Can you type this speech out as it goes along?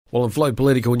Well, in Flow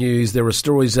Political News, there are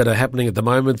stories that are happening at the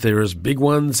moment. There is big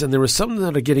ones and there are some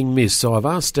that are getting missed. So I've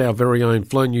asked our very own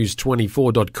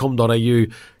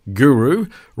flownews24.com.au guru,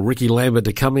 Rikki Lambert,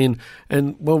 to come in.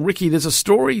 And, well, Rikki, there's a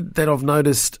story that I've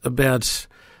noticed about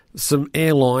some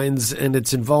airlines and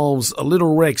it involves a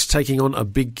little Rex taking on a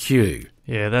big queue.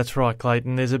 Yeah, that's right,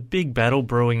 Clayton. There's a big battle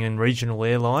brewing in regional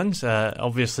airlines.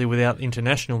 Obviously, without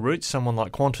international routes, someone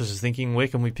like Qantas is thinking, where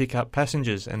can we pick up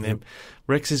passengers? And then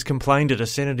Rex has complained at a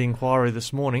Senate inquiry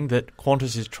this morning that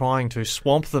Qantas is trying to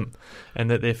swamp them and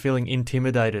that they're feeling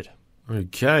intimidated.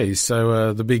 Okay,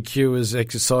 so the big Q is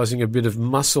exercising a bit of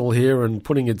muscle here and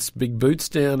putting its big boots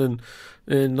down and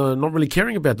not really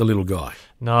caring about the little guy.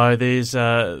 No, there's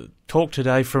talk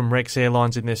today from Rex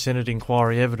Airlines in their Senate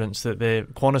inquiry evidence that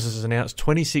Qantas has announced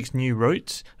 26 new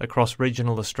routes across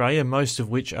regional Australia, most of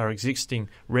which are existing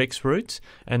Rex routes.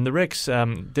 And the Rex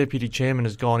deputy chairman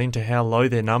has gone into how low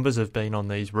their numbers have been on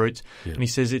these routes. Yeah. And he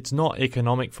says it's not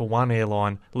economic for one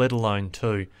airline, let alone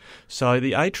two. So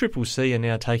the ACCC are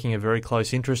now taking a very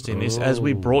close interest in this, as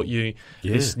we brought you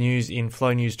this news in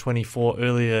Flow News 24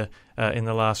 earlier in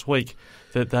the last week,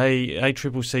 that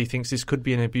ACCC thinks this could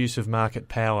be an abuse of market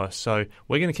power. So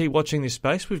we're going to keep watching this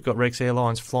space. We've got Rex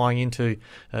Airlines flying into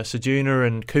Ceduna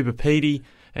and Coober Pedy,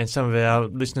 and some of our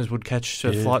listeners would catch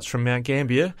flights from Mount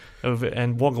Gambier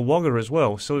and Wagga Wagga as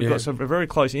well. So we've got a very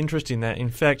close interest in that. In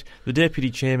fact, the Deputy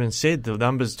Chairman said the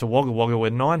numbers to Wagga Wagga were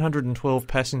 912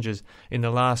 passengers in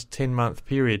the last 10-month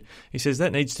period. He says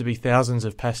that needs to be thousands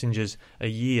of passengers a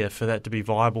year for that to be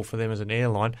viable for them as an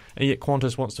airline, and yet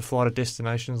Qantas wants to fly to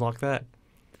destinations like that.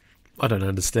 I don't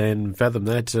understand, fathom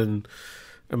that. And,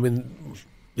 I mean,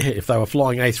 yeah, if they were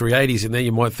flying A380s in there,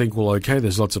 you might think, well, okay,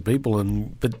 there's lots of people.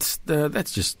 But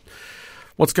that's just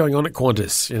what's going on at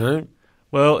Qantas, you know.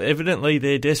 Well, evidently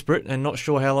they're desperate and not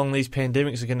sure how long these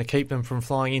pandemics are going to keep them from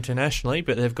flying internationally,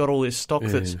 but they've got all this stock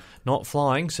that's not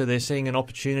flying, so they're seeing an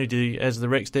opportunity, as the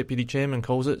Rex Deputy Chairman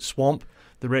calls it, swamp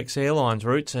the Rex Airlines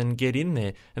routes and get in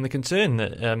there. And the concern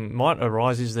that might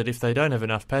arise is that if they don't have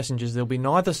enough passengers, there'll be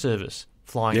neither service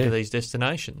flying to these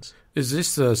destinations. Is this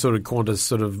sort of Qantas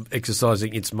sort of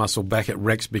exercising its muscle back at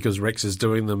Rex because Rex is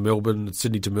doing the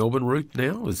Sydney to Melbourne route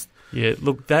now? Yeah,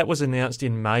 look, that was announced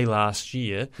in May last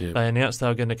year. Yep. They announced they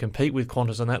were going to compete with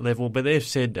Qantas on that level, but they've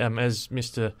said, as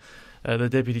the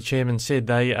Deputy Chairman said,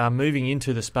 they are moving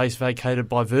into the space vacated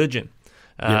by Virgin.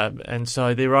 And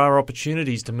so there are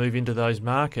opportunities to move into those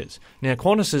markets. Now,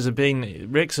 Rex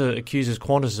accuses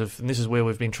Qantas of, and this is where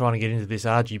we've been trying to get into this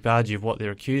argy-bargy of what they're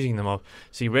accusing them of.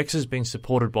 See, Rex has been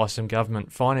supported by some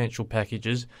government financial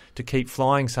packages to keep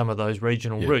flying some of those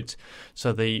regional routes.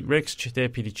 So the Rex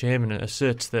Deputy Chairman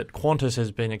asserts that Qantas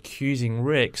has been accusing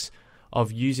Rex of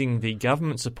using the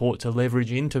government support to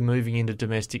leverage into moving into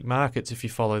domestic markets, if you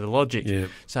follow the logic.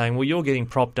 Saying, well, you're getting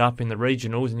propped up in the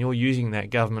regionals and you're using that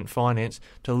government finance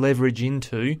to leverage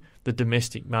into the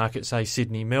domestic market, say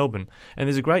Sydney, Melbourne. And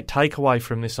there's a great takeaway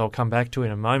from this I'll come back to in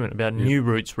a moment about new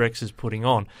routes Rex is putting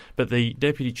on. But the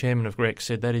Deputy Chairman of Rex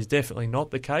said that is definitely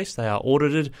not the case. They are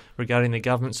audited regarding the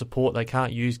government support. They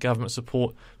can't use government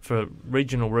support for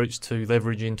regional routes to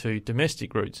leverage into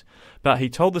domestic routes. But he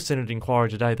told the Senate inquiry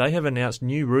today they have announced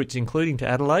new routes, including to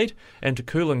Adelaide and to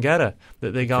Coolangatta,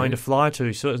 that they're going to fly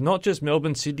to. So it's not just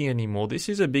Melbourne, Sydney anymore. This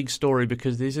is a big story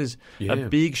because this is a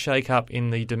big shake-up in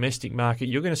the domestic market.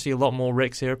 You're going to see a lot more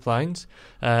Rex airplanes,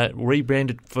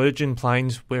 rebranded Virgin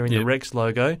planes wearing the Rex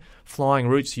logo, flying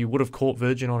routes you would have caught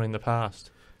Virgin on in the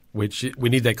past. Which we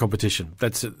need that competition.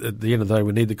 That's at the end of the day,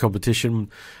 we need the competition.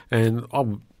 And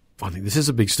I think this is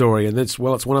a big story, and it's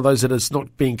one of those that it's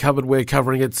not being covered. We're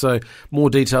covering it. So more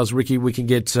details, Rikki, we can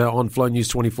get on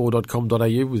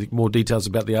flownews24.com.au with more details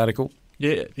about the article.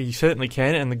 Yeah, you certainly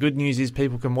can, and the good news is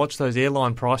people can watch those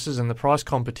airline prices and the price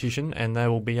competition, and they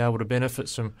will be able to benefit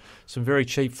some very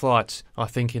cheap flights, I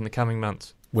think, in the coming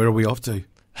months. Where are we off to?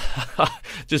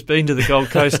 Just been to the Gold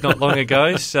Coast not long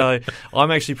ago, so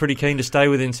I'm actually pretty keen to stay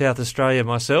within South Australia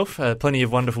myself. Plenty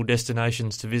of wonderful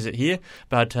destinations to visit here,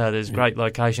 but there's great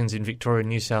locations in Victoria and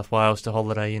New South Wales to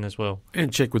holiday in as well.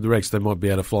 And check with the Rex, they might be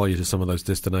able to fly you to some of those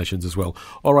destinations as well.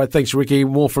 All right, thanks Rikki.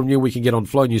 More from you we can get on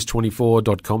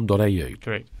flownews24.com.au.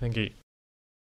 Correct, thank you.